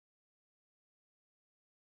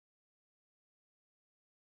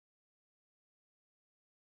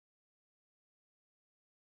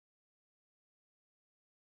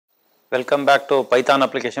Welcome back to Python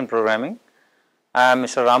application programming. I am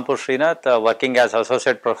Mr. Rampur Srinath, working as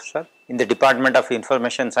Associate Professor in the Department of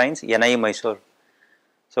Information Science, NIE Mysore.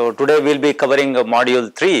 So today we will be covering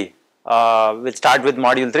module 3. We'll start with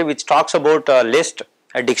module 3, which talks about list,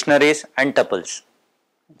 dictionaries and tuples.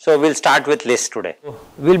 So we'll start with list today.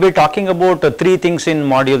 We'll be talking about three things in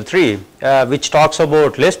module 3, which talks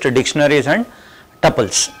about list, dictionaries and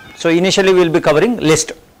tuples. So initially we'll be covering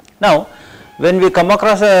list. Now when we come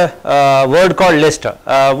across a word called list,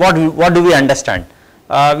 what do we understand?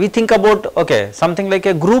 We think about something like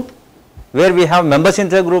a group where we have members in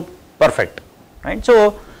the group. Perfect, right?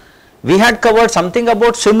 So we had covered something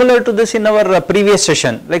about similar to this in our previous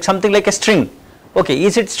session, like something like a string. Okay,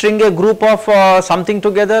 is it string a group of something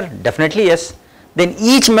together? Definitely yes. Then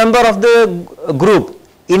each member of the group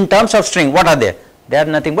in terms of string, what are they? They are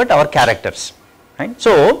nothing but our characters, right?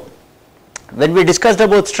 So when we discussed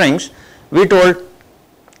about strings, we told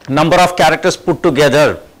number of characters put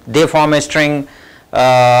together, they form a string.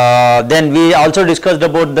 Then we also discussed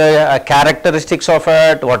about the characteristics of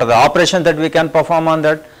it, what are the operations that we can perform on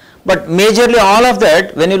that. But majorly all of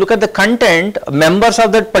that, when you look at the content, members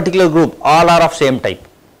of that particular group all are of same type,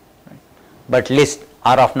 right? But lists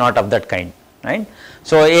are of not of that kind, right?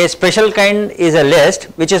 So a special kind is a list,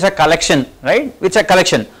 which is a collection, right? It's a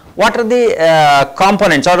collection. What are the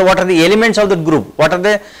components or what are the elements of the group? What are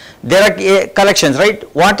the, there are collections, right?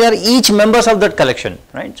 What are each members of that collection,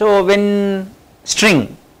 right? So when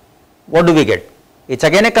string, what do we get? It's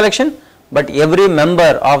again a collection, but every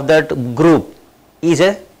member of that group is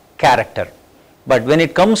a character. But when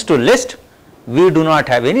it comes to list, we do not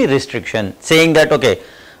have any restriction saying that okay,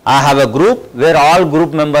 I have a group where all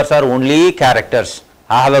group members are only characters.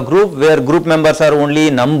 I have a group where group members are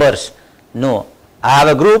only numbers. No. I have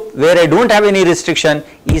a group where I don't have any restriction,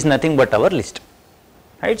 is nothing but our list,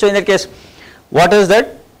 right? So in that case, what is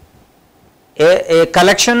that? A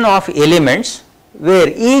collection of elements where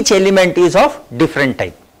each element is of different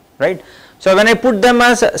type, right? So when I put them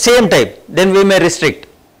as same type, then we may restrict,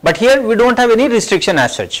 but here we don't have any restriction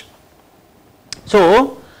as such.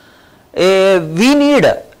 So we need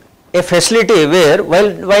a facility where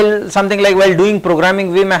while something like while doing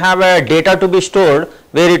programming, we may have a data to be stored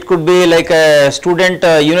where it could be like a student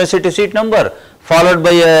university seat number followed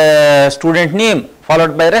by a student name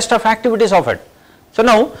followed by rest of activities of it. So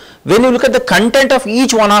now when you look at the content of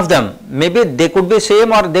each one of them, maybe they could be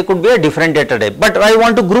same or they could be a different data type, but I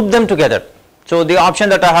want to group them together. So the option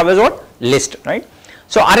that I have is what? List, right?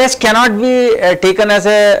 So arrays cannot be taken as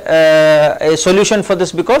a solution for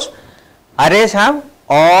this, because arrays have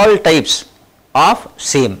all types of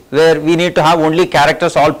same, where we need to have only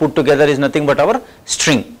characters all put together is nothing but our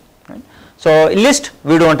string, right? So list,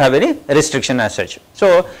 we don't have any restriction as such.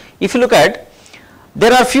 So if you look at,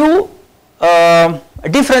 there are few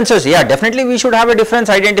differences. Yeah, definitely we should have a difference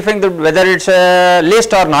identifying the, whether it's a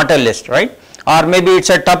list or not a list, right? Or maybe it's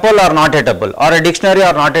a tuple or not a tuple, or a dictionary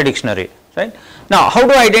or not a dictionary, right? Now how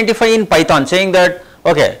do I identify in Python saying that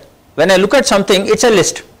okay, when I look at something, it's a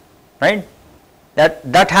list, right?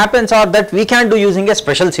 That happens, or that we can do using a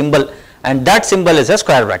special symbol, and that symbol is a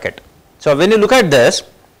square bracket. So when you look at this,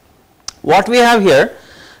 what we have here,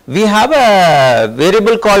 we have a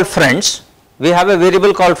variable called friends. We have a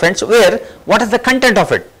variable called friends where what is the content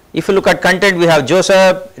of it? If you look at content, we have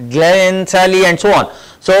Joseph, Glenn, Sally and so on.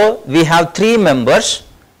 So we have three members,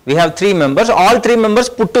 all three members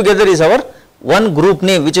put together is our one group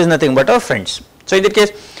name, which is nothing but our friends. So in that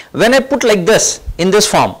case, when I put like this in this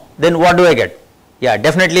form, then what do I get? Yeah,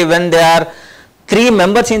 definitely when there are three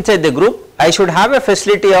members inside the group, I should have a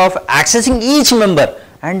facility of accessing each member,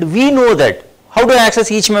 and we know that. How do I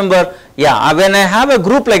access each member? Yeah, when I have a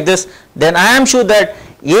group like this, then I am sure that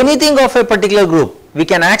anything of a particular group we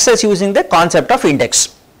can access using the concept of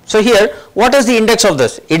index. So here, what is the index of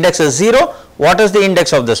this? Index is 0. What is the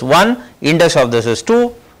index of this? 1. Index of this is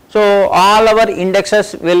 2. So all our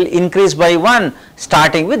indexes will increase by 1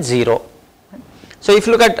 starting with 0. So if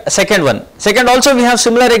you look at second one, second also we have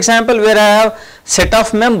similar example where I have set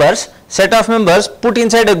of members put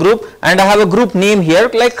inside a group, and I have a group name here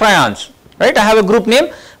like crayons, right? I have a group name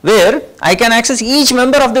where I can access each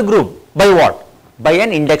member of the group by what? By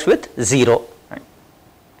an index with 0. Right?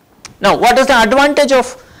 Now what is the advantage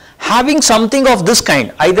of having something of this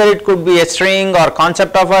kind? Either it could be a string or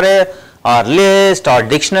concept of array or list or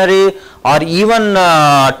dictionary or even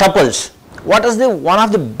tuples. What is the one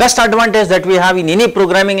of the best advantage that we have in any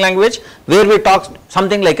programming language where we talk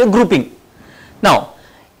something like a grouping? Now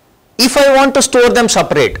if I want to store them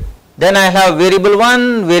separate, then I have variable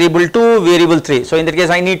 1, variable 2, variable 3. So in that case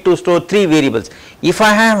I need to store 3 variables. If I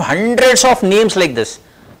have hundreds of names like this,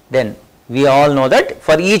 then We all know that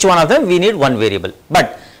for each one of them we need one variable.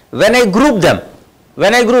 But when I group them,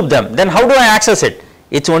 then how do I access it?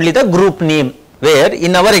 It's only the group name, where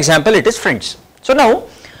in our example it is friends. So now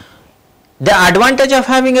the advantage of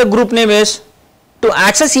having a group name is to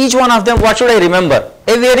access each one of them. What should I remember?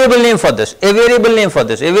 A variable name for this, a variable name for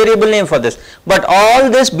this, a variable name for this. But all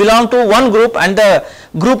this belong to one group and the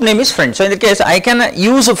group name is friends. So in the case I can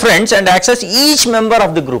use friends and access each member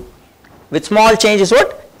of the group with small changes.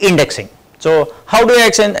 What? Indexing. So how do I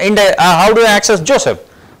access Joseph?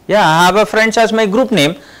 Yeah, I have a friends as my group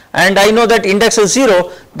name and I know that index is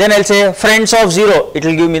 0, then I will say friends of 0, it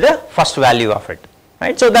will give me the first value of it.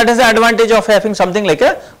 Right. So that is the advantage of having something like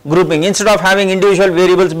a grouping. Instead of having individual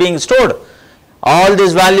variables being stored, all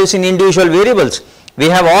these values in individual variables, we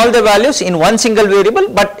have all the values in one single variable,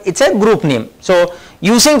 but it's a group name. So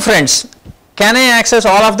using friends, can I access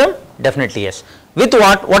all of them? Definitely yes. With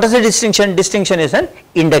what? What is the distinction? Distinction is an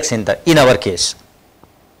index in our case.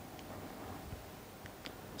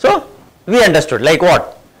 So we understood, like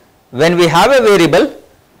what? When we have a variable,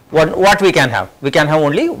 what we can have? We can have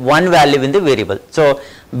only one value in the variable. So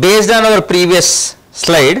based on our previous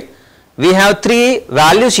slide, we have 3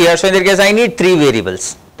 values here. So in that case I need 3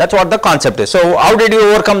 variables. That's what the concept is. So how did you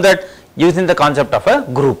overcome that? Using the concept of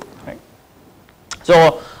a group. Right?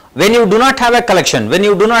 So when you do not have a collection, when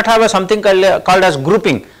you do not have a something called as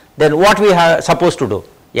grouping, then what we are supposed to do?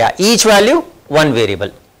 Yeah, each value one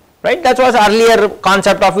variable. Right? That was earlier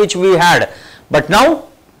concept of which we had. But now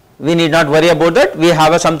we need not worry about that. We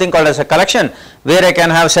have a something called as a collection, where I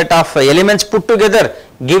can have set of elements put together,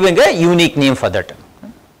 giving a unique name for that.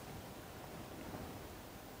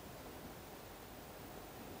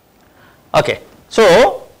 Okay.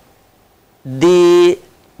 So we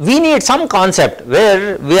need some concept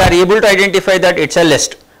where we are able to identify that it's a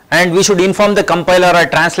list, and we should inform the compiler or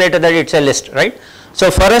translator that it's a list, right?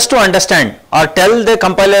 So for us to understand or tell the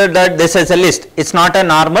compiler that this is a list, it's not a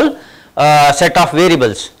normal set of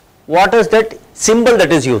variables. What is that symbol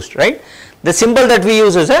that is used, right? The symbol that we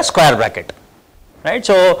use is a square bracket, right?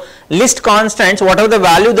 So list constants, whatever the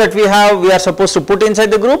value that we have, we are supposed to put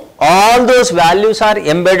inside the group, all those values are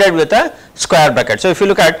embedded with a square bracket. So if you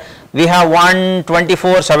look at, we have 1,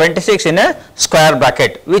 24, 76 in a square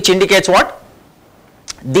bracket, which indicates what?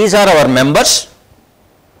 These are our members,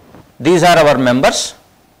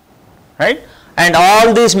 right? And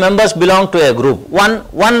all these members belong to a group,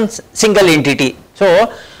 one single entity.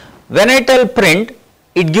 So when I tell print,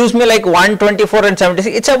 it gives me like 1, 24 and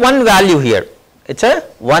 76, it's a one value here,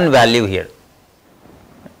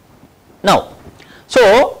 Now,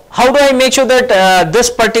 so how do I make sure that this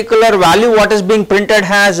particular value what is being printed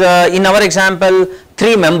has in our example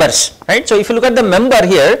 3 members, right? So if you look at the member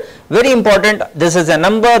here, very important, this is a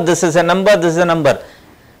number, this is a number, this is a number.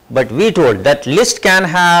 But we told that list can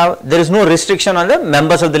have, there is no restriction on the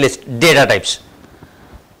members of the list, data types.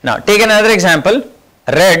 Now take another example,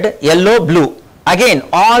 red, yellow, blue. Again,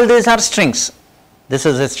 all these are strings. This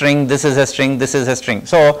is a string, this is a string, this is a string.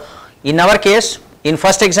 So in our case, in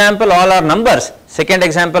first example all are numbers, second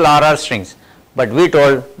example all are strings. But we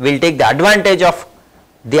told we will take the advantage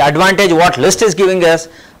what list is giving us,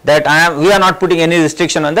 that we are not putting any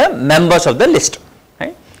restriction on the members of the list.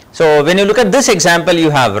 Right? So when you look at this example, you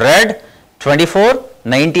have red, 24,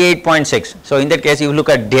 98.6. So in that case, you look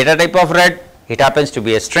at data type of red, it happens to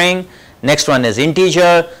be a string. Next one is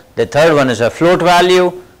integer, the third one is a float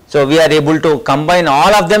value. So we are able to combine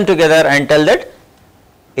all of them together and tell that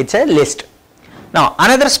it's a list. Now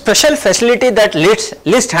another special facility that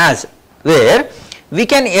list has, where we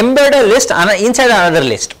can embed a list inside another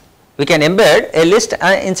list. We can embed a list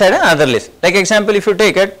inside another list. Like example, if you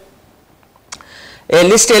take it, a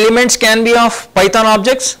list elements can be of Python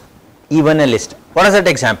objects, even a list. What is that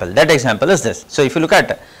example? That example is this. So if you look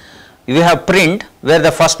at, we have print where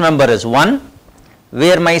the first member is 1,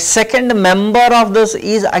 where my second member of this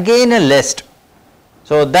is again a list.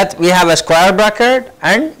 So that we have a square bracket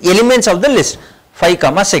and elements of the list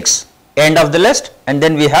 5, 6, end of the list, and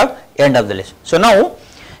then we have end of the list. So now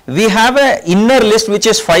we have a inner list which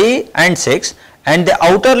is 5 and 6, and the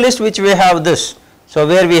outer list which we have this. So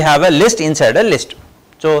where we have a list inside a list.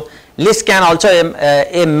 So list can also,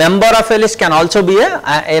 a member of a list can also be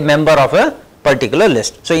a member of a particular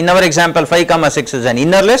list. So in our example 5, 6 is an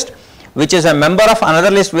inner list, which is a member of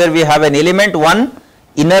another list where we have an element 1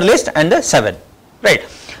 inner list and a 7, right.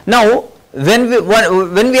 Now when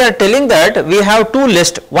we are telling that we have 2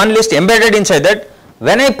 lists, one list embedded inside that,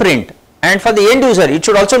 when I print, and for the end user it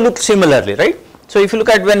should also look similarly, right. So if you look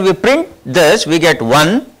at, when we print this, we get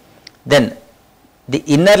 1, then the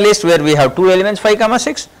inner list where we have 2 elements 5,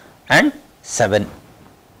 6 and 7.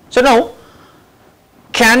 So now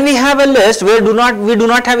can we have a list where we do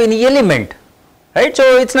not have any element, right?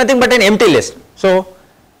 So it's nothing but an empty list. So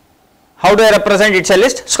how do I represent it's a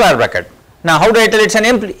list? Square bracket. Now how do I tell it's an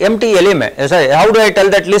empty element? Sorry, how do I tell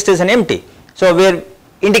that list is an empty? So we are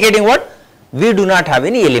indicating what? We do not have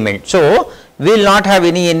any element. So we will not have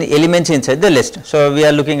any elements inside the list. So we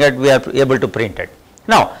are looking at, we are able to print it.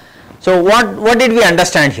 Now, so what did we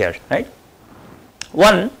understand here, right?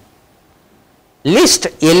 One, list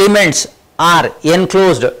elements are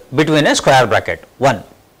enclosed between a square bracket. One.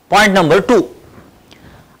 Point number two,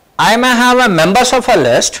 I may have a members of a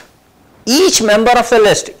list. Each member of the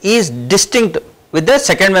list is distinct with the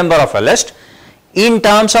second member of a list in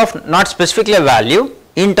terms of not specifically a value,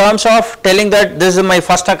 in terms of telling that this is my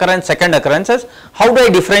first occurrence, second occurrences. How do I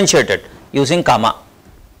differentiate it? Using comma.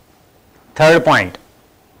 Third point,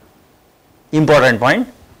 important point,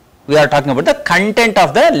 we are talking about the content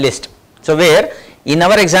of the list. So where in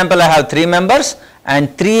our example I have 3 members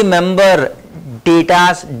and 3 member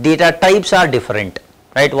data types are different,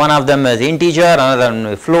 right? One of them is integer, another one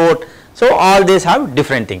is float. So all these have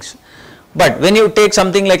different things. But when you take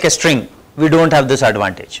something like a string, we do not have this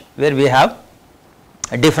advantage where we have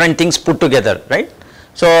different things put together, right?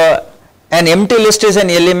 So an empty list is an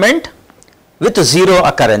element with 0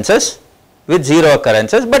 occurrences, but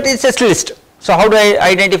it's a list. So how do I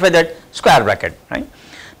identify that? Square bracket, right?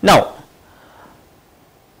 Now,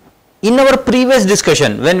 in our previous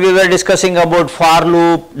discussion, when we were discussing about for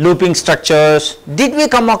loop, looping structures, did we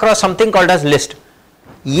come across something called as list?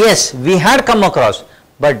 Yes, we had come across,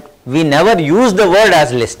 but we never used the word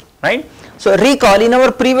as list, right? So recall, in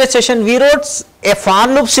our previous session we wrote a for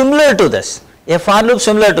loop similar to this,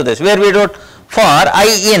 where we wrote for I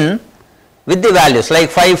in with the values like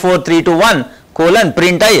 5, 4, 3, 2, 1 colon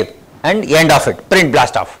print I and end of it, print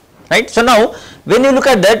blast off, right? So now when you look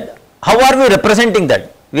at that, how are we representing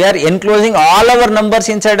that? We are enclosing all our numbers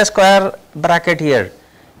inside a square bracket here,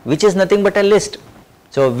 which is nothing but a list.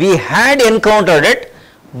 So we had encountered it,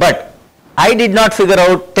 but I did not figure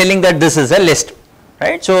out telling that this is a list,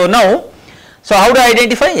 right? So now, so how do I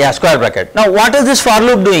identify? Yeah, square bracket. Now what is this for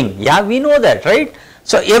loop doing? Yeah, we know that, right?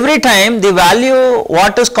 So every time the value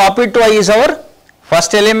what is copied to I is our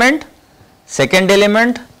first element, second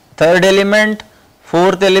element, third element,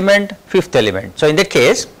 fourth element, fifth element. So in that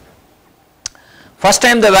case, first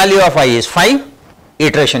time the value of I is 5,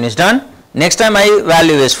 iteration is done. Next time I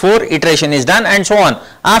value is 4, iteration is done, and so on.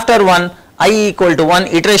 After 1, I equal to 1,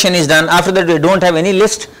 iteration is done. After that we do not have any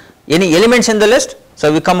list, any elements in the list.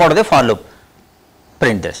 So we come out of the for loop.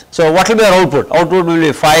 Print this. So what will be our output? Output will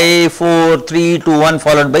be 5, 4, 3, 2, 1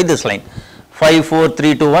 followed by this line. 5, 4,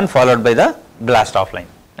 3, 2, 1 followed by the blast off line.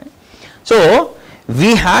 Right? So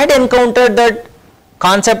we had encountered that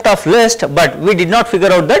concept of list, but we did not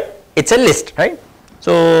figure out that it's a list, right?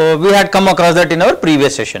 So we had come across that in our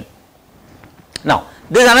previous session. Now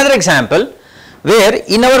there is another example where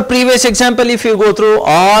in our previous example if you go through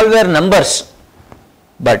all were numbers,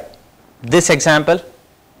 but this example,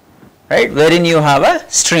 right, wherein you have a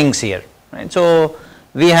strings here, right? So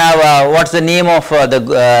we have what's the name of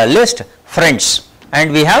the list? Friends,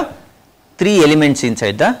 and we have 3 elements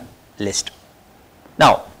inside the list.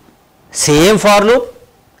 Now same for loop,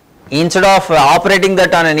 instead of operating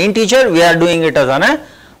that on an integer, we are doing it as on a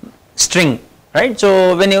string, right?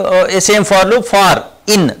 So when you same for loop for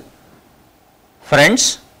in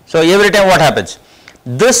friends, so every time what happens?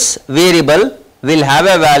 This variable will have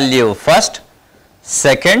a value first,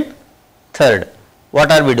 second, third.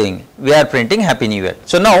 What are we doing? We are printing Happy New Year.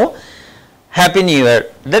 So now Happy New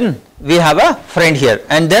Year, then we have a friend here,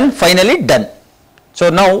 and then finally done. So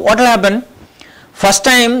now what will happen? First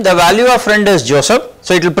time the value of friend is Joseph,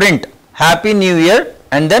 so it will print Happy New Year,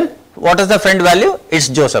 and then what is the friend value? It's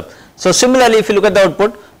Joseph. So similarly, if you look at the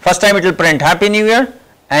output, first time it will print Happy New Year,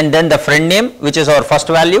 and then the friend name, which is our first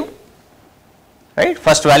value, right?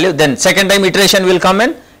 First value. Then second time iteration will come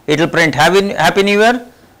in, it will print Happy New Year,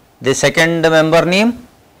 the second member name,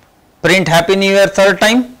 print Happy New Year third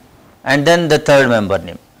time, and then the third member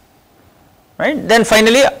name, right? Then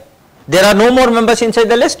finally there are no more members inside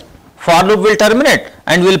the list. For loop will terminate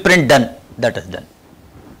and will print done, that is done.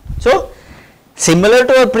 So similar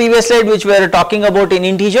to our previous slide which we were talking about in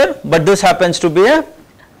integer, but this happens to be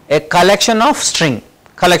a collection of string,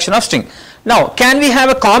 Now can we have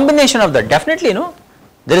a combination of that? Definitely no.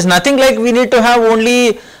 There is nothing like we need to have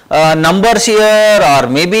only numbers here or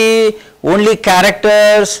maybe only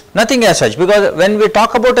characters, nothing as such, because when we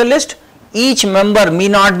talk about a list, each member may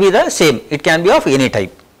not be the same, it can be of any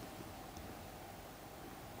type.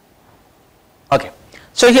 Okay.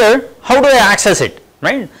 So here how do I access it,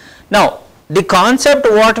 right? Now the concept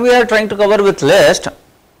what we are trying to cover with list,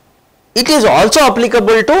 it is also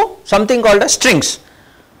applicable to something called as strings,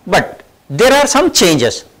 but there are some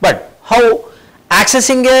changes. But how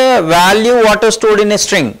accessing a value what is stored in a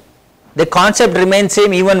string, the concept remains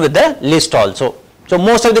same even with the list also. So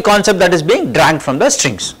most of the concept that is being dragged from the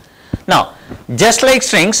strings. Now just like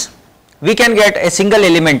strings, we can get a single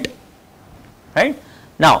element, right?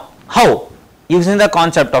 Now how? Using the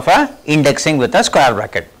concept of a indexing with a square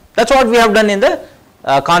bracket. That's what we have done in the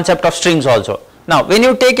concept of strings also. Now when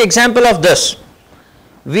you take example of this,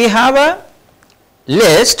 we have a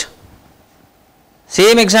list,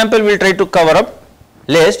 same example we will try to cover up,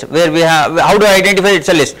 list where we have, how do I identify it's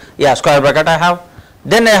a list? Yeah, square bracket I have,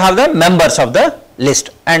 then I have the members of the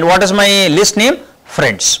list, and what is my list name?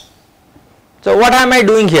 Friends. So what am I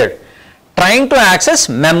doing here? Trying to access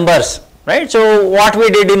members, right? So what we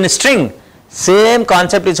did in string, same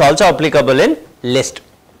concept is also applicable in list.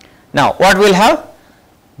 Now what we will have?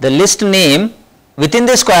 The list name within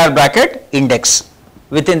the square bracket index,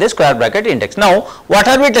 within the square bracket index. Now what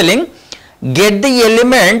are we telling? Get the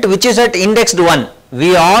element which is at indexed 1.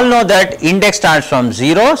 We all know that index starts from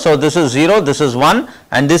 0, so this is 0, this is 1,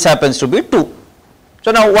 and this happens to be 2.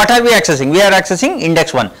 So now what are we accessing? We are accessing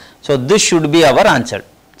index 1. So this should be our answer.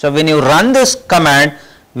 So when you run this command,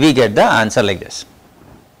 we get the answer like this,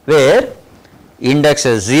 where index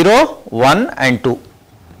is 0, 1 and 2.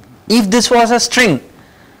 If this was a string,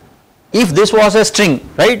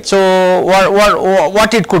 right, so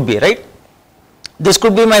what it could be, right? This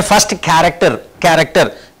could be my first character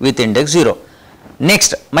with index 0.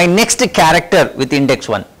 Next, my next character with index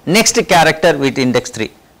 1, next character with index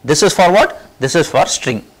 3. This is for what? This is for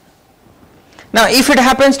string. Now if it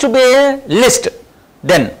happens to be a list,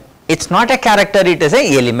 then it's not a character, it is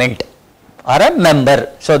a element or a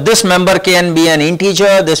member. So this member can be an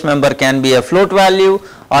integer, this member can be a float value,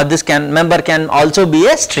 or this member can also be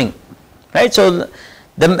a string, right? So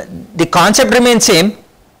the concept remains same.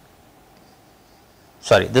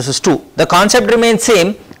 Sorry, this is 2. The concept remains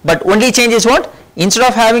same, but only change is what? Instead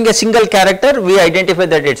of having a single character, we identify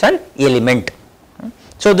that it's an element.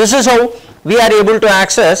 So this is how we are able to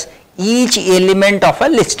access each element of a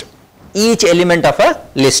list,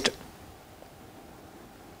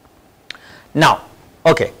 Now,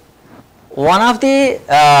 okay, one of the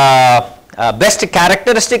best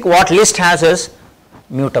characteristic what list has is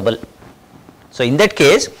mutable. So in that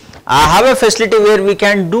case, I have a facility where we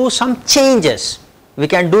can do some changes.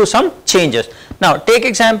 Now take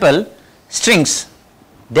example, strings,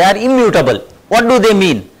 they are immutable. What do they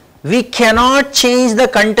mean? We cannot change the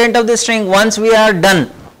content of the string once we are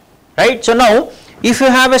done, right? So now if you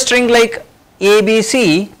have a string like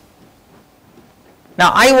ABC,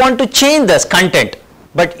 now I want to change this content,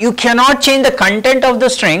 but you cannot change the content of the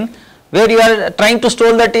string where you are trying to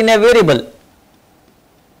store that in a variable.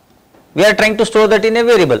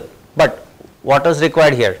 But what is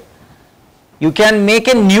required here? You can make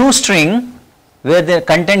a new string where the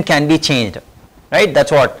content can be changed, right?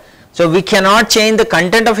 That's what. So we cannot change the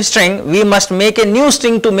content of a string, we must make a new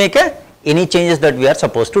string to make any changes that we are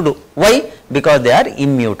supposed to do. Why? Because they are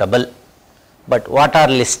immutable. But what are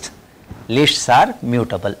lists? Lists are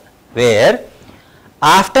mutable, where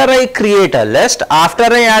after I create a list, after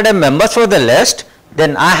I add a member for the list,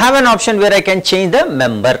 then I have an option where I can change the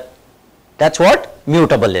member. That's what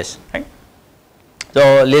mutable is, right?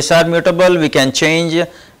 So lists are mutable, we can change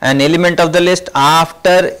an element of the list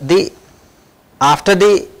after the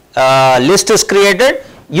list is created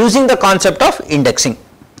using the concept of indexing.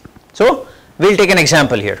 So we will take an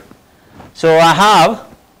example here. So I have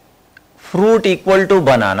fruit equal to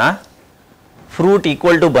banana.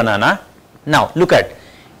 Now look at,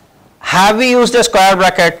 have we used a square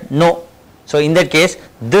bracket? No. So in that case,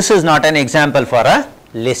 this is not an example for a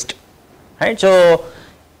list, right? So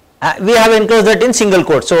we have enclosed that in single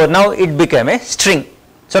quote. So now it became a string.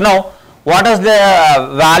 So now what is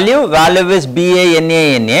the value? Value is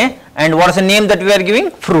BANANA, and what is the name that we are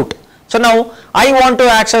giving? Fruit. So now I want to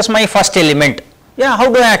access my first element. Yeah, how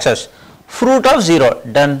do I access? Fruit of 0,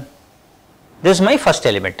 done. This is my first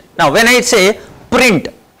element. Now when I say print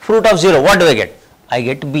fruit of 0, what do I get? I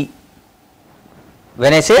get B.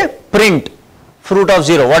 When I say print fruit of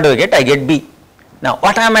 0, what do I get? I get B. Now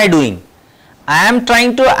what am I doing? I am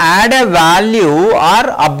trying to add a value or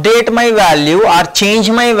update my value or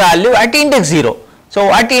change my value at index 0.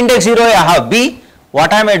 So at index 0 I have B.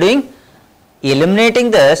 What am I doing?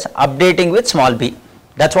 Eliminating this, updating with small b.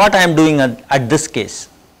 That's what I am doing at this case.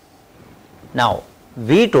 Now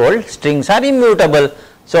we told strings are immutable.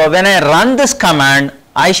 So when I run this command,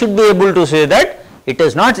 I should be able to say that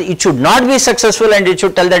it should not be successful, and it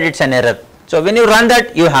should tell that it's an error. So when you run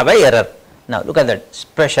that, you have a error. Now look at that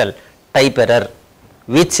special type error.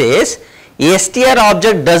 which says str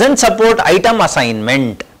object doesn't support item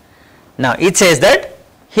assignment. Now it says that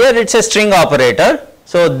here it's a string operator.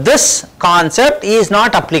 So this concept is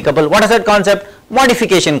not applicable. What is that concept?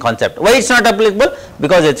 Modification concept. Why it's not applicable?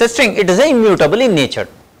 Because it's a string. It is a immutable in nature.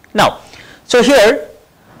 Now, so here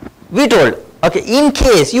we told, okay, in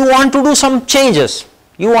case you want to do some changes,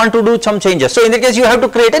 so in the case you have to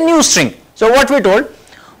create a new string. So what we told,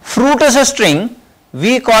 fruit is a string,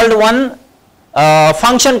 we called one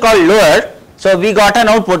function called lower. So we got an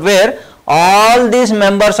output where all these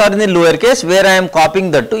members are in the lower case, where I am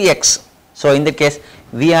copying that to x. So in the case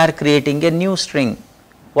we are creating a new string.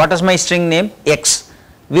 What is my string name? X.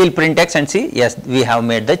 We will print x and see, yes, we have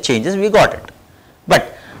made the changes, we got it.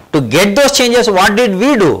 But to get those changes, what did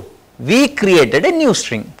we do? We created a new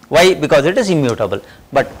string. Why? Because it is immutable.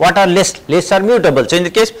 But what are lists? Lists are mutable. So in the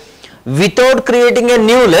case, without creating a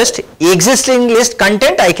new list, existing list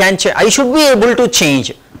content I should be able to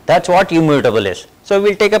change. That's what immutable is. So we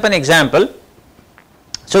will take up an example.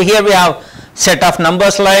 So here we have set of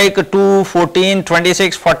numbers like 2, 14,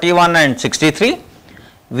 26, 41 and 63,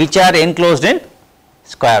 which are enclosed in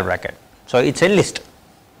square bracket. So it's a list.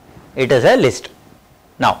 It is a list.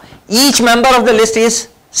 Now each member of the list is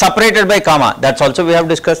separated by comma. That's also we have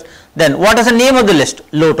discussed. Then what is the name of the list?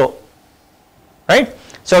 Lotto. Right.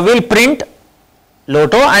 So we will print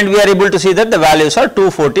Lotto and we are able to see that the values are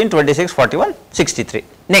 2, 14, 26, 41, 63.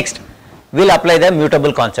 Next, we will apply the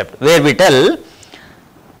mutable concept where we tell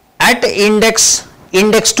at index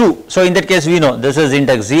 2. So in that case we know this is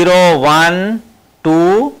index 0, 1,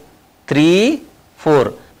 2, 3,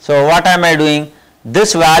 4. So what am I doing?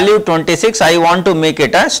 This value 26 I want to make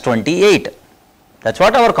it as 28. That's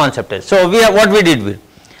what our concept is. So we have what we did.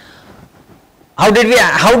 How do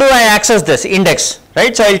I access this index?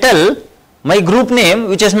 Right. So I will tell my group name,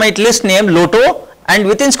 which is my list name, Lotto, and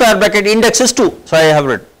within square bracket index is 2.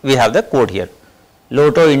 So we have the code here.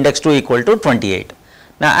 Lotto index 2 equal to 28.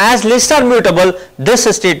 Now as lists are mutable, this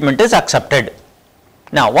statement is accepted.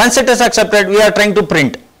 Now once it is accepted, we are trying to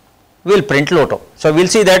print. We will print Lotto. So we will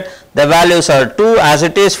see that the values are 2 as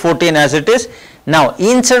it is, 14 as it is. Now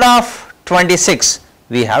instead of 26,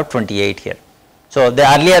 we have 28 here. So the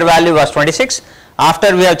earlier value was 26.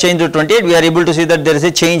 After we have changed to 28, we are able to see that there is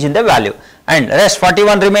a change in the value, and rest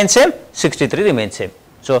 41 remains same, 63 remains same.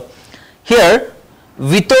 So here,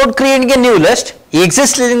 without creating a new list,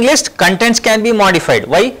 existing list contents can be modified.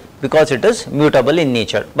 Why? Because it is mutable in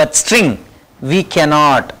nature. But string, we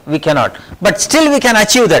cannot. But still we can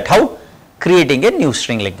achieve that. How? Creating a new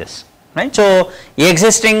string like this. Right? So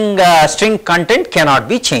existing string content cannot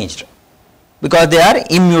be changed because they are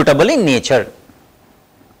immutable in nature.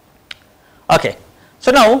 Okay.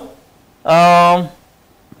 So now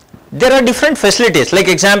there are different facilities. Like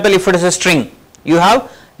example, if it is a string, you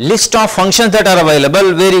have list of functions that are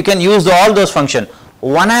available where you can use all those functions.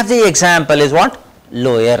 One of the example is what?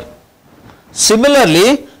 Lower.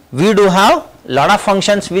 Similarly, we do have lot of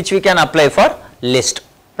functions which we can apply for list.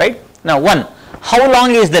 Right? Now one, how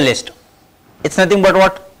long is the list? It's nothing but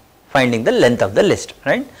what? Finding the length of the list.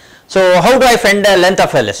 Right? So how do I find the length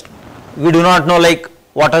of a list? We do not know like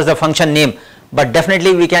what is the function name, but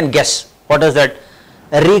definitely we can guess. What is that?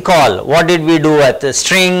 Recall, what did we do at the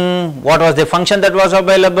string, what was the function that was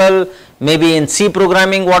available, maybe in C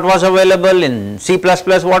programming what was available, in C++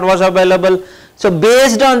 what was available. So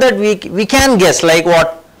based on that we can guess like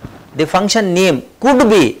what? The function name could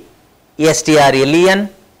be strlen,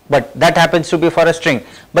 but that happens to be for a string.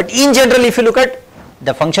 But in general, if you look at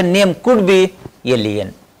the function name could be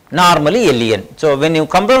len, normally len. So when you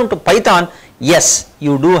come down to Python, yes,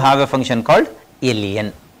 you do have a function called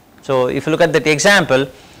len. So if you look at that example,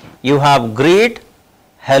 you have greet,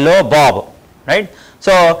 hello, Bob, right?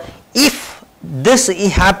 So if this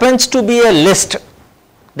happens to be a list,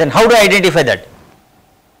 then how do I identify that?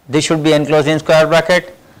 This should be enclosed in square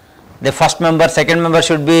bracket. The first member, second member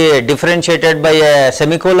should be differentiated by a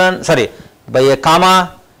semicolon, by a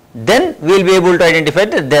comma. Then we will be able to identify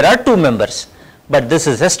that there are two members, but this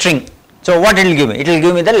is a string. So what it will give me? It will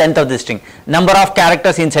give me the length of the string, number of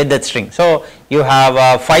characters inside that string. So you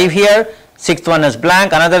have 5 here, 6th one is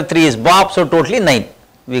blank, another 3 is Bob, so totally 9.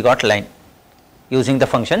 We got line using the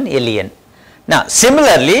function len. Now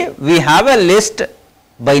similarly, we have a list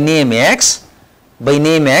by name x,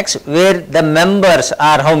 where the members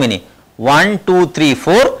are how many? 1, 2, 3,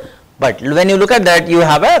 4. But when you look at that, you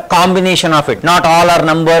have a combination of it. Not all are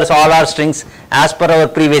numbers, all are strings as per our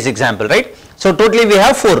previous example, right? So totally we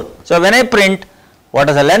have 4. So when I print what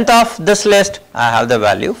is the length of this list, I have the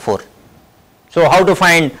value 4. So how to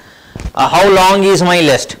find how long is my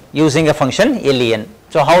list? Using a function len.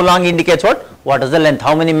 So how long indicates what? What is the length?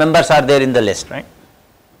 How many members are there in the list, right?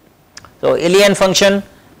 So, alien function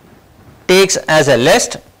takes as a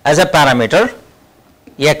list as a parameter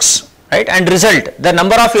x, right, and result the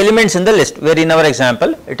number of elements in the list, where in our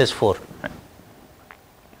example it is 4. Right.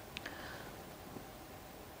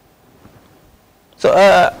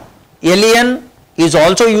 So, alien is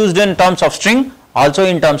also used in terms of string, also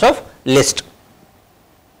in terms of list.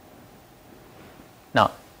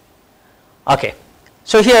 Now, okay.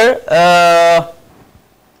 So, here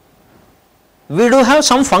we do have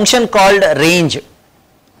some function called range.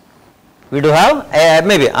 We do have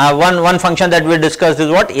maybe one function that we discussed is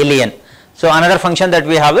what? Alien. So, another function that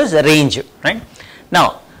we have is range, right.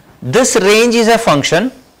 Now, this range is a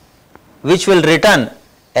function which will return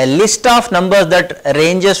a list of numbers that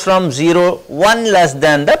ranges from 0, 1 less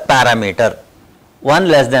than the parameter, 1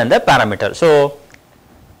 less than the parameter. So,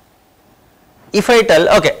 if I tell,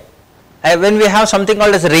 okay, when we have something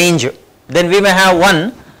called as range, then we may have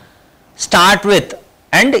one start with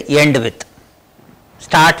and end with,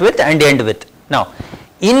 start with and end with. Now,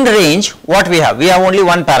 in range what we have? We have only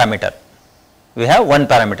one parameter, we have one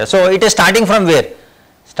parameter. So, it is starting from where?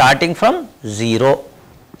 Starting from 0,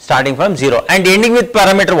 starting from 0 and ending with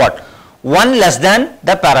parameter what? 1 less than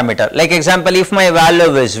the parameter. Like example, if my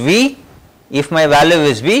value is v,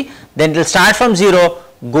 then it will start from 0,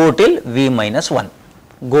 go till v minus 1,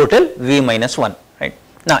 go till v minus 1, right.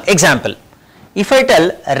 Now, example, if I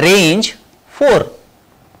tell range 4,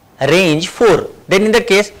 then in that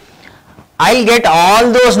case I will get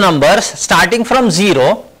all those numbers starting from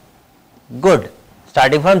 0, good,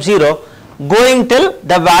 starting from 0, going till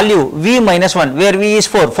the value v minus 1, where v is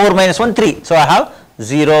 4, 4 minus 1, 3. So, I have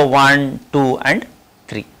 0, 1, 2 and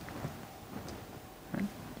 3.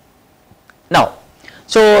 Now,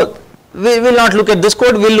 so we will not look at this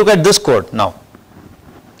code, we will look at this code now.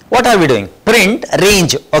 What are we doing? Print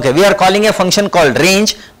range. Okay, we are calling a function called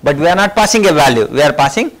range, but we are not passing a value, we are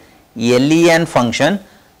passing len function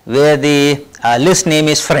where the list name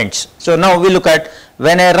is friends. So, now we look at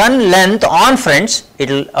when I run length on friends, it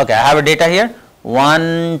will, okay, I have a data here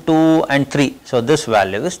 1, 2 and 3. So, this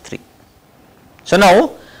value is 3. So,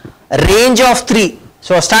 now range of 3.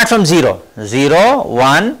 So, start from 0, 0,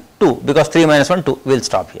 1, 2, because 3 minus 1, 2, we will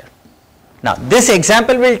stop here. Now, this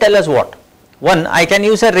example will tell us what? One, I can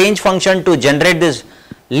use a range function to generate this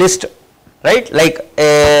list, right, like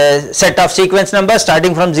a set of sequence numbers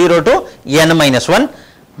starting from 0 to n minus 1,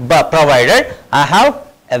 but provided I have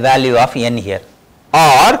a value of n here.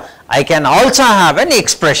 Or I can also have an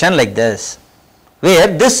expression like this, where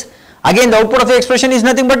this, again the output of the expression is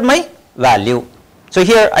nothing but my value. So,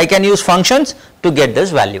 here I can use functions to get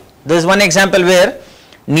this value. This is one example where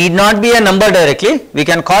need not be a number directly, we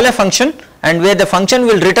can call a function and where the function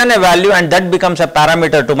will return a value and that becomes a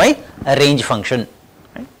parameter to my range function.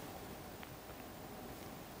 Right.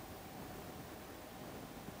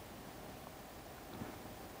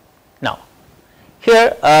 Now,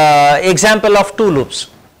 here example of 2 loops.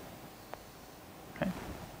 Right.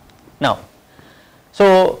 Now,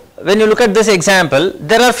 so when you look at this example,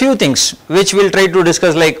 there are few things which we will try to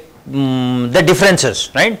discuss, like the differences,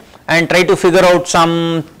 right, and try to figure out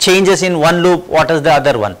some changes in one loop, what is the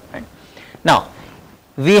other one. Right. Now,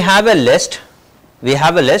 we have a list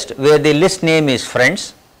where the list name is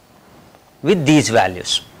friends with these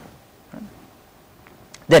values.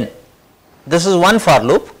 Then this is one for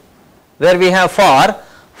loop where we have for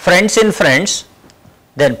friends in friends,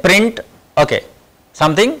 then print, okay,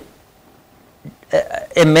 something,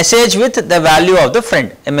 a message with the value of the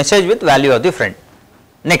friend, a message with value of the friend.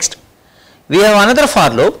 Next, we have another for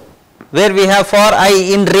loop where we have for I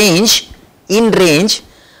in range,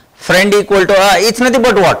 friend equal to it's nothing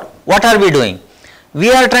but what are we doing?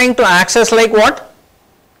 We are trying to access like what?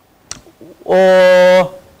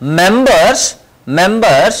 Members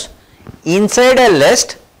inside a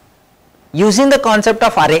list using the concept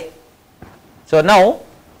of array. So, now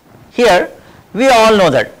here we all know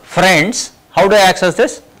that friends, how do I access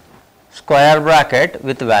this? Square bracket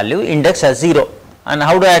with value index as 0, and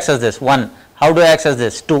how do I access this? 1, how do I access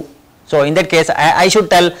this? 2. So, in that case I should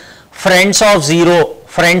tell friends of 0,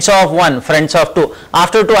 friends of 1, friends of 2,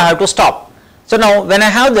 after 2 I have to stop. So, now when I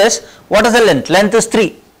have this, what is the length? Length is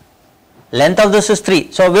 3, length of this is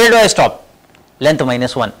 3. So, where do I stop? Length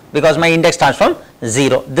minus 1, because my index starts from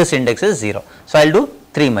 0, this index is 0. So, I will do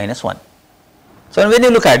 3 minus 1. So, when you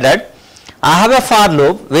look at that, I have a for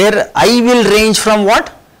loop where I will range from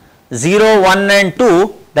what? 0, 1 and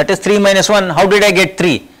 2, that is 3 minus 1, how did I get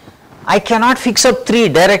 3? I cannot fix up 3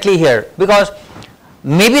 directly here, because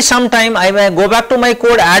maybe sometime I may go back to my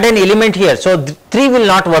code, add an element here. So, 3 will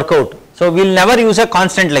not work out. So, we will never use a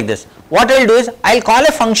constant like this. What I will do is, I will call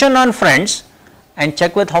a function on friends and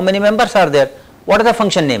check with how many members are there. What is the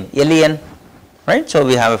function name? len, right? So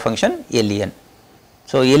we have a function len.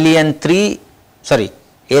 So len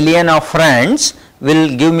of friends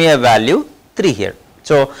will give me a value 3 here.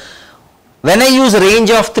 So when I use range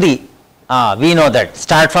of 3, we know that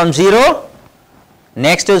start from 0,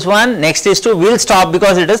 next is 1, next is 2, we will stop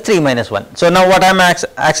because it is 3 minus 1. So now what I am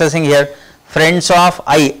accessing here? Friends of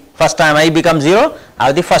I, first time I becomes 0, I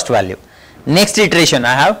have the first value. Next iteration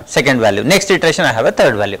I have second value, next iteration I have a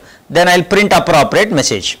third value. Then I will print appropriate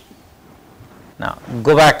message. Now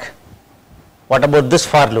go back. What about this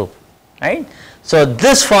for loop, right? So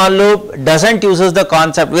this for loop doesn't uses the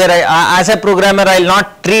concept where I as a programmer I will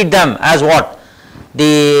not treat them as what?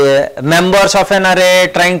 The members of an array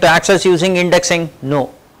trying to access using indexing.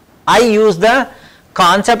 No, I use the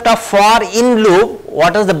concept of for in loop,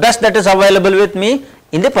 what is the best that is available with me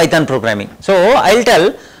in the Python programming. So I will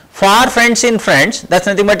tell for friends in friends, that is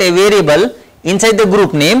nothing but a variable inside the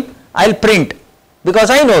group name I will print, because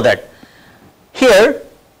I know that here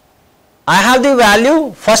I have the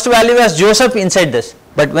value, first value as Joseph inside this,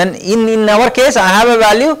 but when in our case I have a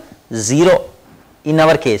value 0 in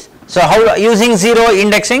our case. So how using 0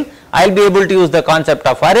 indexing I will be able to use the concept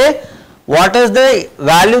of array. What is the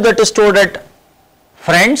value that is stored at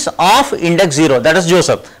friends of index 0, that is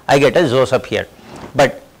Joseph, I get a Joseph here.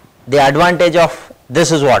 But the advantage of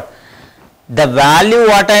this is what? The value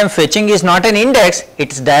what I am fetching is not an index,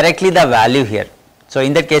 it is directly the value here. So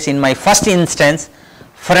in that case, in my first instance,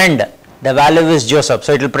 friend, the value is Joseph,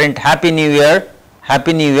 so it will print happy new year,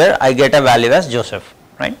 I get a value as Joseph,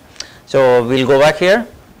 right? So we will go back here.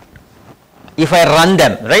 If I run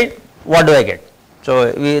them, right, what do I get?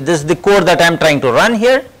 So this is the code that I am trying to run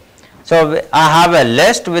here. So I have a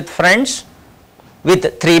list with friends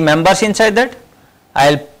with 3 members inside that.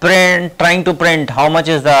 I will print, trying to print how much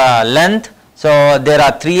is the length. So there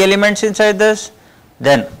are 3 elements inside this.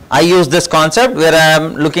 Then I use this concept where I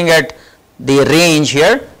am looking at the range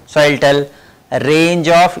here. So I will tell range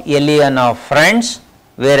of len of friends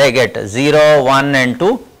where I get 0, 1 and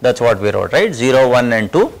 2, that is what we wrote, right, 0, 1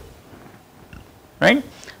 and 2, right.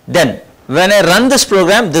 Then when I run this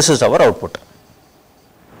program, this is our output.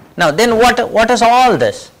 Now then what is all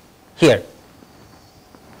this here,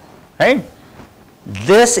 right?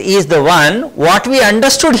 This is the one what we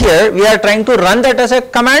understood here, we are trying to run that as a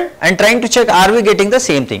command and trying to check are we getting the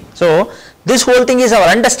same thing. So this whole thing is our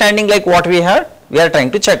understanding, like what we are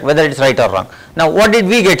trying to check whether it is right or wrong. Now what did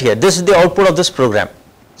we get here? This is the output of this program.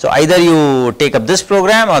 So either you take up this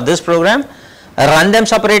program or this program, run them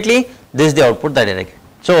separately, this is the output that I get.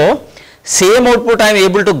 So same output I am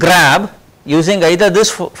able to grab using either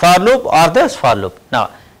this for loop or this for loop.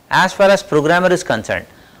 Now as far as programmer is concerned,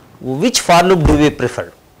 which for loop do we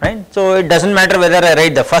prefer, right? So it does not matter whether I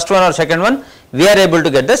write the first one or second one, we are able to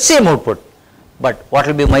get the same output. But what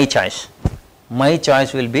will be my choice? My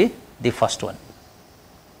choice will be the first one,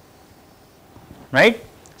 right?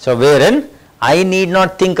 So wherein I need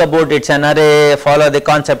not think about it's an array, follow the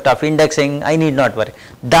concept of indexing, I need not worry.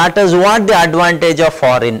 That is what the advantage of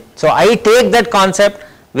for in. So I take that concept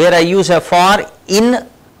where I use a for in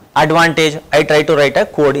advantage, I try to write a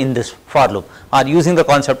code in this for loop or using the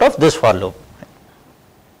concept of this for loop.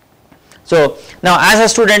 So now as a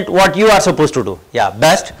student, what you are supposed to do? Yeah,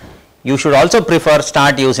 best you should also prefer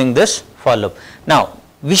start using this for loop. Now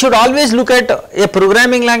we should always look at a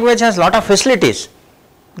programming language has lot of facilities.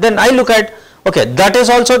 Then I look at, okay, that is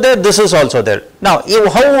also there, this is also there. Now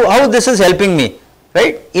how this is helping me,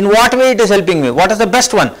 right? In what way it is helping me? What is the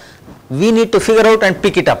best one? We need to figure out and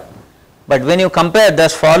pick it up. But when you compare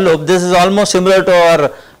this for loop, this is almost similar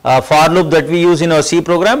to our for loop that we use in our C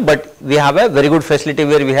program, but we have a very good facility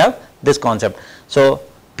where we have this concept. So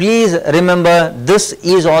please remember, this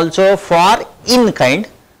is also for in kind,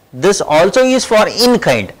 this also is for in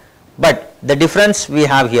kind, but the difference we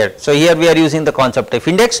have here. So here we are using the concept of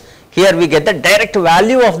index, here we get the direct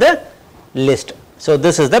value of the list. So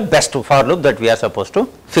this is the best for loop that we are supposed to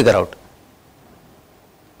figure out.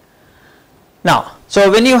 Now, so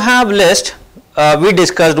when you have list, we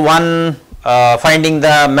discussed one finding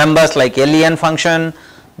the members like len function,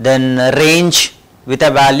 then range with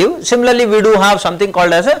a value. Similarly, we do have something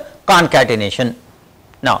called as a concatenation.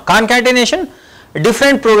 Now, concatenation,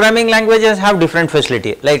 different programming languages have different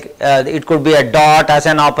facility, like it could be a dot as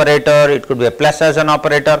an operator, it could be a plus as an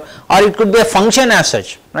operator, or it could be a function as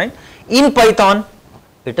such, right? In Python,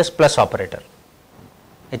 it is plus operator,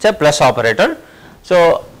 it is a plus operator.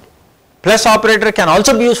 So plus operator can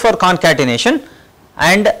also be used for concatenation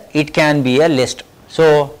and it can be a list.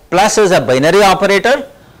 So plus is a binary operator,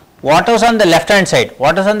 what is on the left hand side,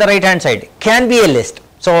 what is on the right hand side can be a list.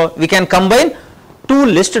 So we can combine two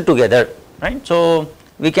lists together, right? So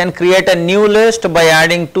we can create a new list by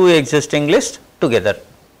adding two existing lists together,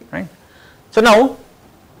 right. So now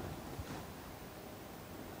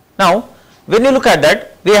when you look at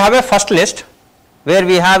that, we have a first list where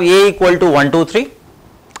we have A equal to 1, 2, 3,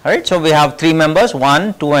 right. So we have 3 members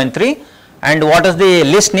 1, 2 and 3, and what is the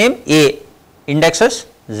list name? A, indexes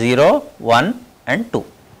 0, 1 and 2.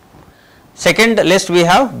 Second list we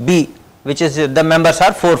have B, which is the members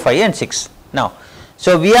are 4, 5 and 6. Now,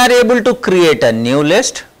 so we are able to create a new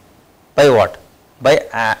list by what?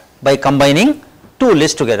 By combining two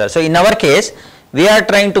lists together. So in our case, we are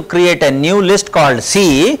trying to create a new list called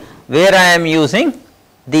C, where I am using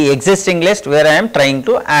the existing list where I am trying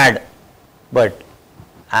to add. But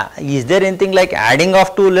is there anything like adding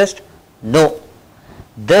of two lists? No.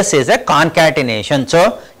 This is a concatenation.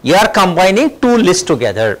 So you are combining two lists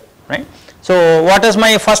together, right. So what is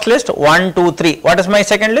my first list? 1, 2, 3. What is my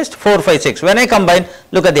second list? 4, 5, 6. When I combine,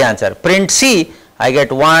 look at the answer. Print C, I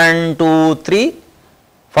get 1, 2, 3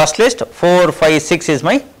 first list, 4, 5, 6 is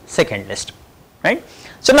my second list, right.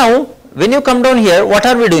 So now when you come down here, what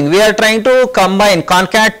are we doing? We are trying to combine,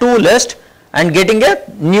 concat two lists and getting a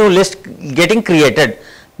new list getting created.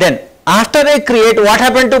 Then after I create, what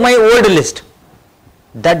happened to my old list?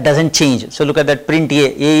 That doesn't change. So look at that, print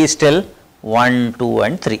A is still 1, 2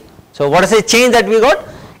 and 3. So what is the change that we got?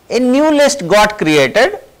 A new list got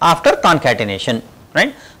created after concatenation,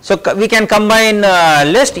 right. So we can combine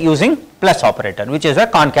list using plus operator, which is a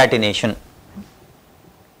concatenation.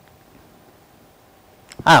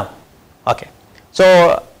 Okay.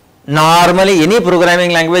 So normally any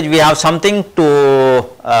programming language, we have something to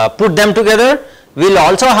put them together. We will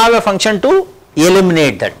also have a function to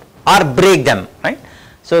eliminate that or break them, right.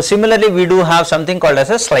 So similarly we do have something called as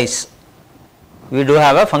a slice. We do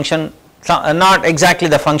have a function, not exactly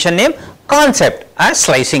the function name, concept as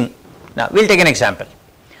slicing. Now we will take an example.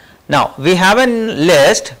 Now we have a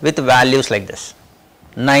list with values like this,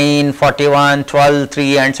 9, 41, 12,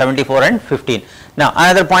 3 and 74 and 15. Now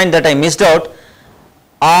another point that I missed out,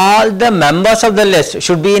 all the members of the list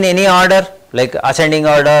should be in any order, like ascending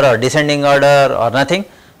order or descending order or nothing.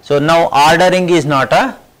 So now ordering is not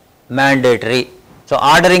a mandatory. So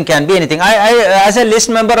ordering can be anything. I as a list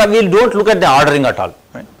member, I will don't look at the ordering at all,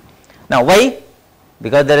 right. Now why?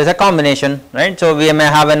 Because there is a combination, right. So we may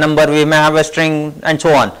have a number, we may have a string and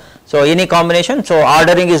so on. So any combination, so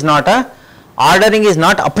ordering is not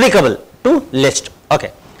applicable to list.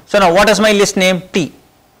 Okay. So now what is my list name? T.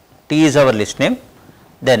 T is our list name.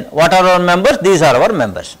 Then what are our members? These are our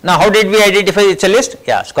members. Now how did we identify it's a list?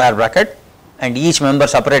 Yeah, square bracket and each member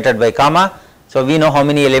separated by comma. So we know how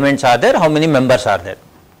many elements are there, how many members are there.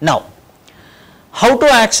 Now how to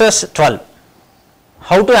access 12?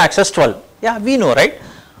 How to access 12? Yeah, we know, right.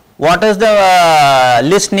 What is the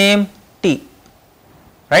list name? T,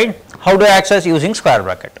 right. How do I access? Using square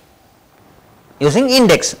bracket, using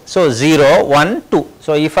index. So 0, 1, 2.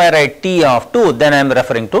 So if I write T of 2, then I am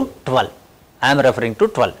referring to 12. I am referring to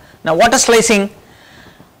 12. Now what is slicing?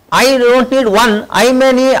 I don't need one, I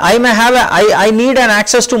need an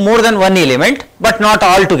access to more than one element, but not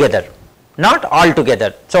all together, not all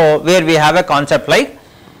together. So where we have a concept like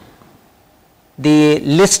the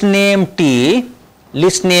list name T,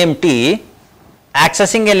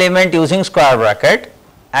 accessing element using square bracket,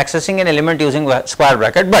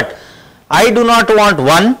 but I do not want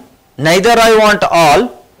one, neither I want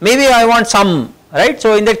all, maybe I want some, right.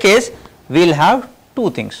 So in that case we will have two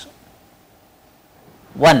things.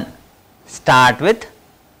 One, start with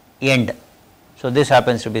end. So this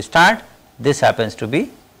happens to be start, this happens to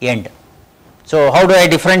be end. So how do I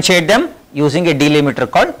differentiate them? Using a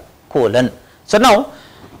delimiter called colon. So now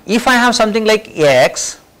if I have something like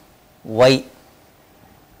x, y,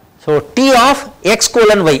 so T of x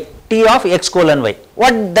colon y, T of x colon y,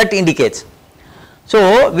 what that indicates?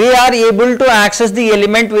 So we are able to access the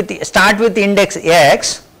element with start with index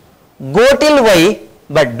x, go till y,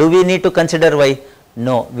 but do we need to consider y?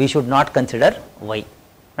 No, we should not consider y,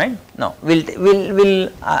 right. No, we'll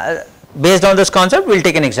based on this concept we will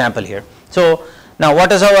take an example here. So now what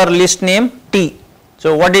is our list name? T.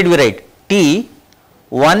 So what did we write? T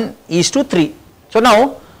 1 is to 3. So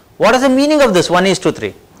now what is the meaning of this 1 is to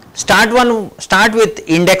 3? Start with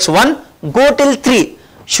index 1, go till 3.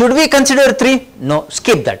 Should we consider 3? No,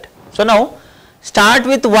 skip that. So now start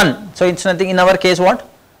with 1. So it's nothing in our case what?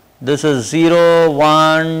 This is 0,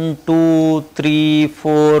 1, 2, 3,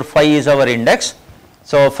 4, 5 is our index.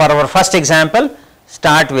 So for our first example,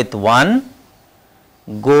 start with 1,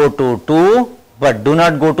 go to 2, but do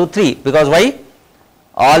not go to 3, because why?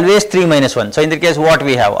 Always 3 minus 1. So in that case what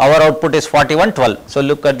we have? Our output is 41, 12. So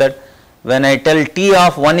look at that. When I tell T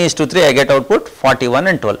of 1 is to 3, I get output 41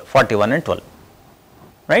 and 12, 41 and 12.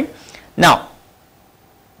 right. Now,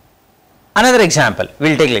 another example we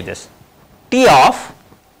will take like this, T of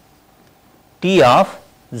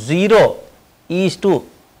 0 is to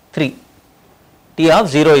 3, T of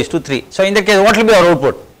 0 is to 3. So, in that case what will be our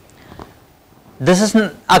output? This is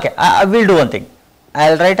okay, I will do one thing,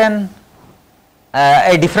 I will write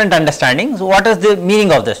a different understanding. So, what is the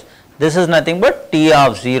meaning of this? This is nothing but T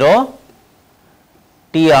of 0,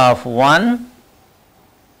 T of 1,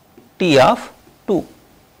 T of 2,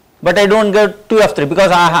 but I do not get T of 3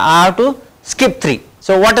 because I have to skip 3.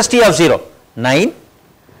 So, what is T of 0? 9,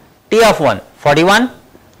 T of 1 41,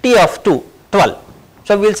 T of 2 12.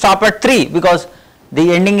 So, we will stop at 3 because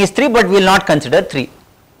the ending is 3, but we will not consider 3,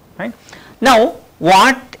 right. Now,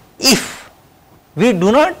 what if we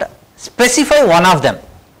do not specify one of them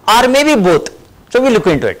or maybe both? So, we look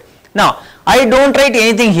into it. Now, I do not write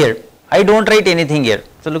anything here, I do not write anything here.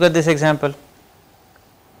 So, look at this example,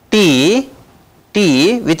 T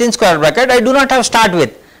within square bracket I do not have start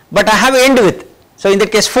with, but I have end with. So, in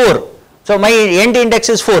that case 4. So, my end index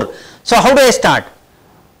is 4. So, how do I start?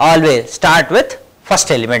 Always start with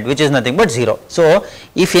first element, which is nothing but 0. So,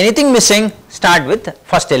 if anything missing, start with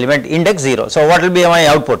first element index 0. So, what will be my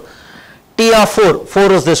output? T of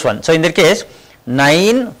 4 is this one. So, in that case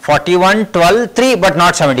 9, 41, 12, 3, but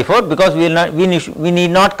not 74 because we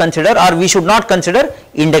need not consider or we should not consider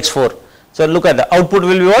index 4. So, look at the output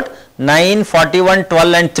will be what? 9, 41,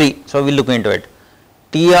 12 and 3. So, we will look into it.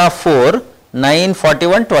 T of 4, 9,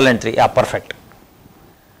 41, 12 and 3. Yeah, perfect.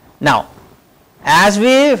 Now, as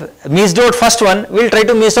we missed out first one, we will try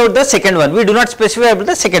to miss out the second one. We do not specify about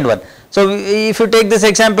the second one. So, if you take this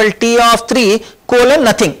example T of 3 colon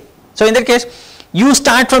nothing. So, in that case you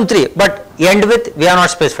start from 3, but end with we are not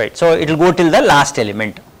specified. So, it will go till the last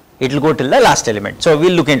element. It will go till the last element. So, we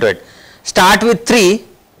will look into it. Start with 3,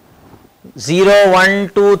 0, 1,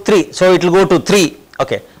 2, 3. So, it will go to 3.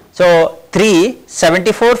 Okay. So, 3,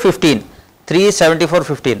 74, 15. 3, 74,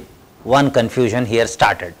 15. One confusion here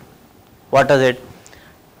started. What is it?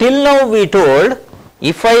 Till now we told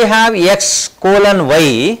if I have x colon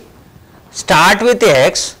y, start with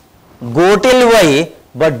x, go till y,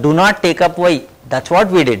 but do not take up y. That is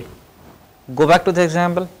what we did. Go back to the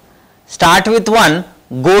example. Start with 1,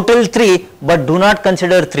 go till 3, but do not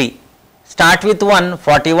consider 3. Start with 1,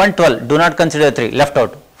 41, 12, do not consider 3, left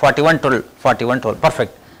out, 41, 12, 41, 12,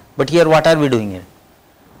 perfect. But here what are we doing here?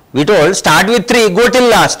 We told start with 3, go till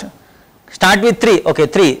last. Start with 3, okay,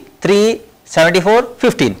 3, 74,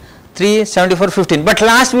 15, 3, 74, 15, but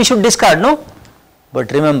last we should discard, no?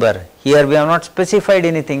 But remember, here we have not specified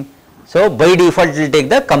anything. So, by default it will take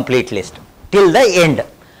the complete list till the end.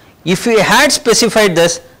 If we had specified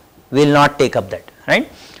this, we will not take up that, right.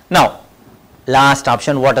 Now, last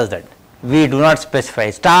option, what is that? We do not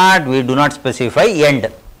specify start, we do not specify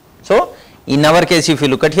end. So, in our case if you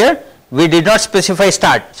look at here, we did not specify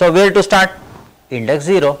start. So, where to start? Index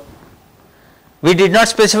 0. We did not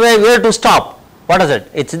specify where to stop. What is it?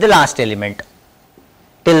 It is the last element,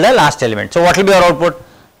 till the last element. So, what will be our output?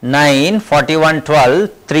 9, 41, 12,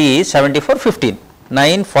 3, 74, 15.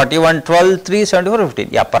 9, 41, 12, 3, 74, 15.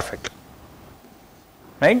 Yeah, perfect.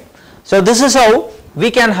 Right. So, this is how we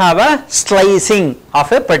can have a slicing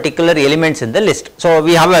of a particular elements in the list. So,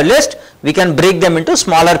 we have a list, we can break them into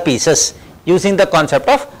smaller pieces using the concept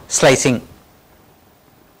of slicing.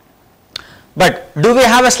 But do we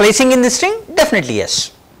have a slicing in this string? Definitely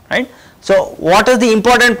yes, right. So, what is the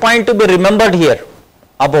important point to be remembered here?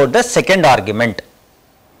 About the second argument,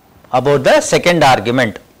 about the second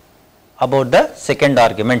argument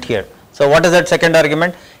here. So, what is that second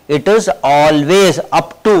argument? It is always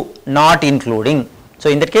up to, not including. So,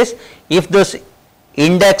 in that case, if this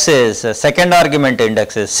index is second argument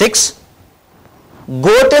index is 6,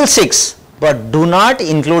 go till 6, but do not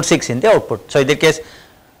include 6 in the output. So, in that case,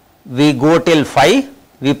 we go till 5,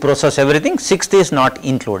 we process everything, 6th is not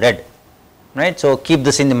included, right. So, keep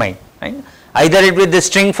this in the mind, right. Either it with the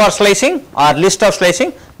string for slicing or list of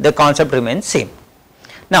slicing, the concept remains same.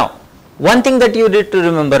 Now, one thing that you need to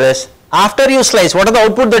remember is, after you slice, what are the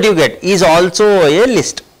output that you get is also a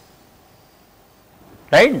list,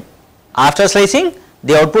 right. After slicing,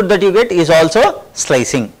 the output that you get is also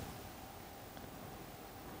slicing.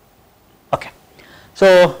 Okay.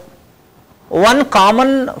 So, one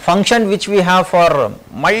common function which we have for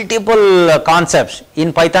multiple concepts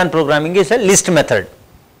in Python programming is a list method,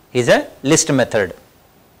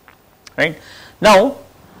 right. Now,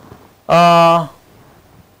 how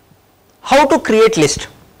to create list,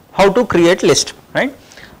 right.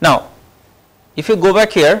 Now, if you go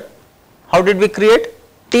back here, how did we create?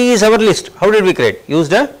 T is our list. How did we create?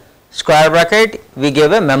 Used a square bracket, we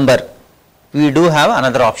gave a member. We do have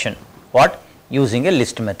another option. What? using a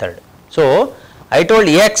list method. So, I told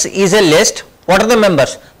X is a list. What are the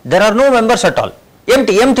members? There are no members at all.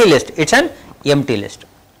 Empty list. It's an empty list.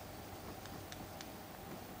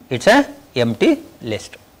 It's a empty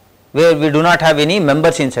list where we do not have any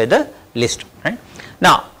members inside the list. Right?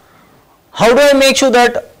 Now, how do I make sure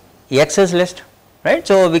that X is list? Right?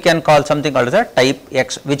 So, we can call something called as a type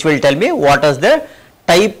X, which will tell me what is the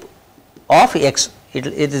type of X. It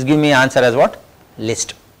is giving me answer as what?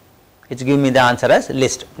 List. It is giving me the answer as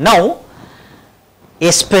list. Now,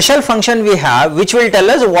 a special function we have which will tell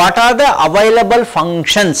us what are the available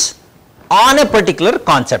functions on a particular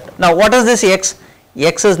concept. Now, what is this X?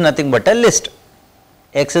 X is nothing but a list.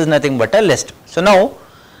 X is nothing but a list. So, now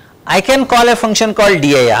I can call a function called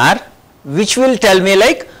dir which will tell me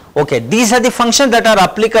like, okay, these are the functions that are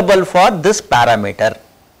applicable for this parameter.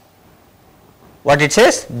 What it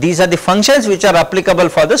says? These are the functions which are applicable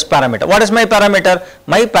for this parameter. What is my parameter?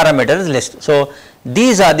 My parameter is list. So,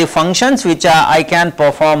 these are the functions which I can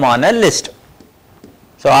perform on a list.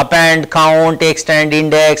 So, append, count, extend,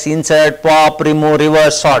 index, insert, pop, remove,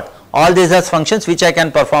 reverse, sort. All these are functions which I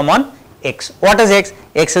can perform on X. What is X?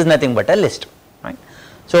 X is nothing but a list. Right?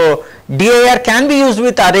 So, dir can be used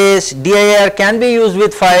with arrays, dir can be used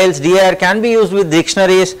with files, dir can be used with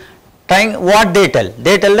dictionaries. What they tell?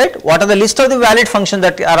 They tell that what are the list of the valid functions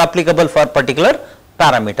that are applicable for particular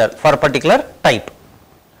parameter, for particular type.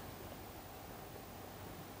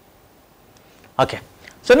 Okay.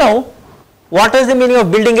 So, now what is the meaning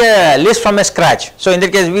of building a list from a scratch? So, in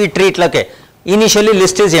that case we treat like, okay, initially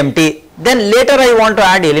list is empty, then later I want to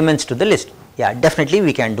add elements to the list. Yeah, definitely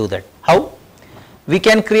we can do that. How? We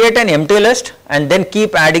can create an empty list and then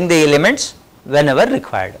keep adding the elements whenever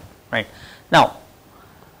required. Right. Now,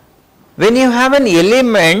 when you have an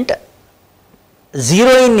element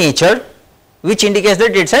 0 in nature, which indicates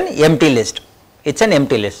that it is an empty list. It is an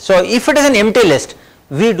empty list. So, if it is an empty list,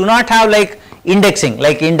 we do not have like indexing,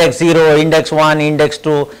 like index 0, index 1, index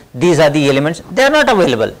 2, these are the elements, they are not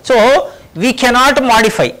available. So, we cannot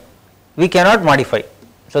modify,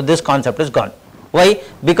 So, this concept is gone. Why?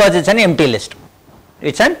 Because it is an empty list.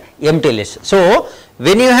 It is an empty list. So,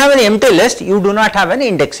 when you have an empty list, you do not have an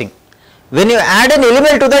indexing. When you add an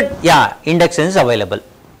element to that, yeah, indexing is available.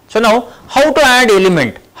 So, now how to add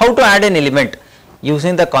element? How to add an element?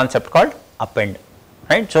 Using the concept called append.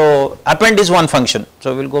 Right? So, append is one function.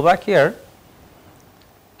 So, we will go back here.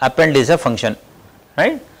 Append is a function.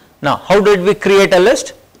 Right? Now, how did we create a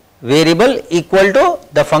list? Variable equal to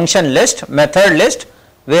the function list, method list,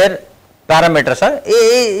 where parameters are.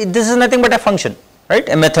 This is nothing but a function, right?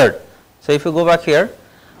 A method. So, if you go back here,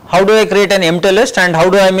 how do I create an empty list and how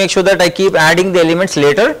do I make sure that I keep adding the elements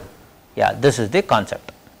later? Yeah, this is the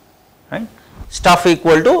concept. Right? Stuff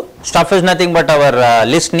equal to, stuff is nothing but our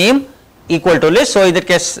list name equal to list. So, in that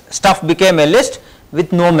case stuff became a list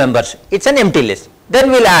with no members. It is an empty list.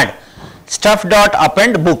 Then we will add stuff dot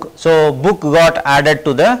append book. So, book got added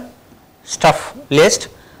to the stuff list.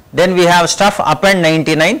 Then we have stuff append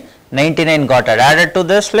 99, 99 got added to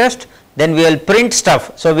this list. Then we will print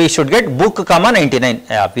stuff. So, we should get book comma 99,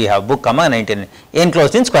 we have book comma 99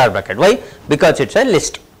 enclosed in square bracket. Why? Because it is a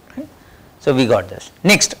list. Right? So, we got this.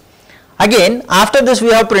 Next, again after this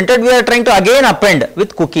we have printed, we are trying to again append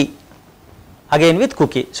with cookie, again with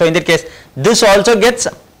cookie. So, in that case this also gets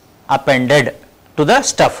appended to the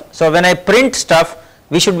stuff. So, when I print stuff,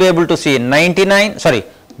 we should be able to see 99, sorry,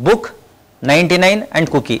 book 99 and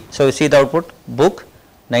cookie. So, we see the output book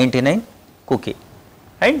 99 cookie.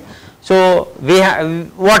 Right? So, we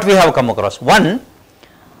have what we have come across. One,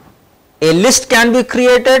 a list can be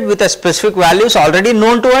created with a specific values already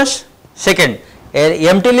known to us. Second, a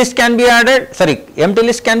empty list can be added, sorry, empty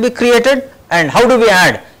list can be created, and how do we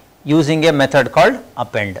add? Using a method called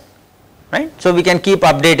append. Right? So, we can keep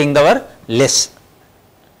updating our lists.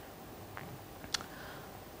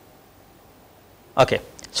 Okay.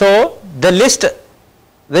 So, the list,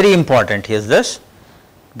 very important is this,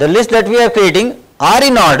 the list that we are creating are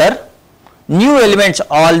in order, new elements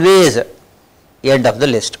always end of the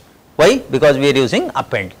list. Why? Because we are using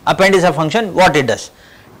append. Append is a function, what it does?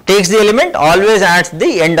 Takes the element, always adds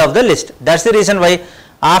the end of the list. That is the reason why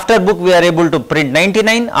after book we are able to print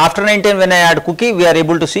 99, after 99 when I add cookie we are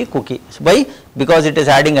able to see cookie. Why? Because it is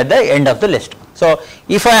adding at the end of the list. So,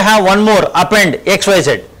 if I have one more append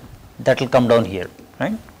XYZ, that will come down here.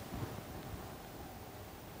 Right?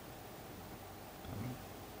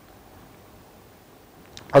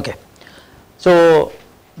 Okay. So,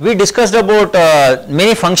 we discussed about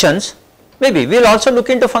many functions. Maybe we will also look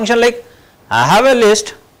into function like I have a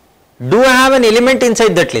list, do I have an element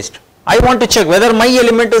inside that list? I want to check whether my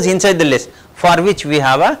element is inside the list, for which we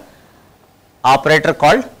have a operator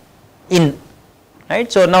called in.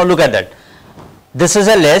 right. So, now look at that. This is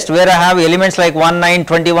a list where I have elements like 1, 9,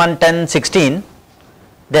 21, 10, 16.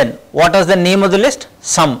 Then what is the name of the list?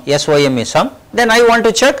 Sum, S-O-M-E, sum. Then I want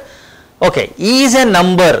to check, okay, is a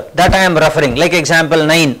number that I am referring, like example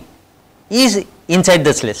 9 is inside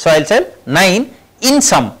this list. So, I will say 9 in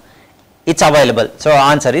sum, it is available. So,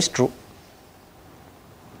 answer is true.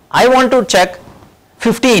 I want to check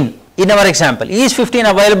 15 in our example, is 15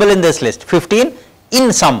 available in this list? 15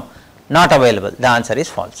 in sum, not available, the answer is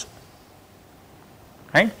false,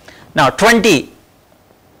 right. Now 20,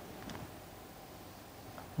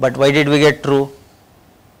 but why did we get true,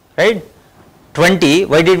 right? 20,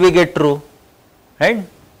 why did we get true, right?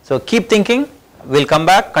 So keep thinking, we will come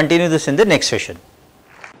back, continue this in the next session.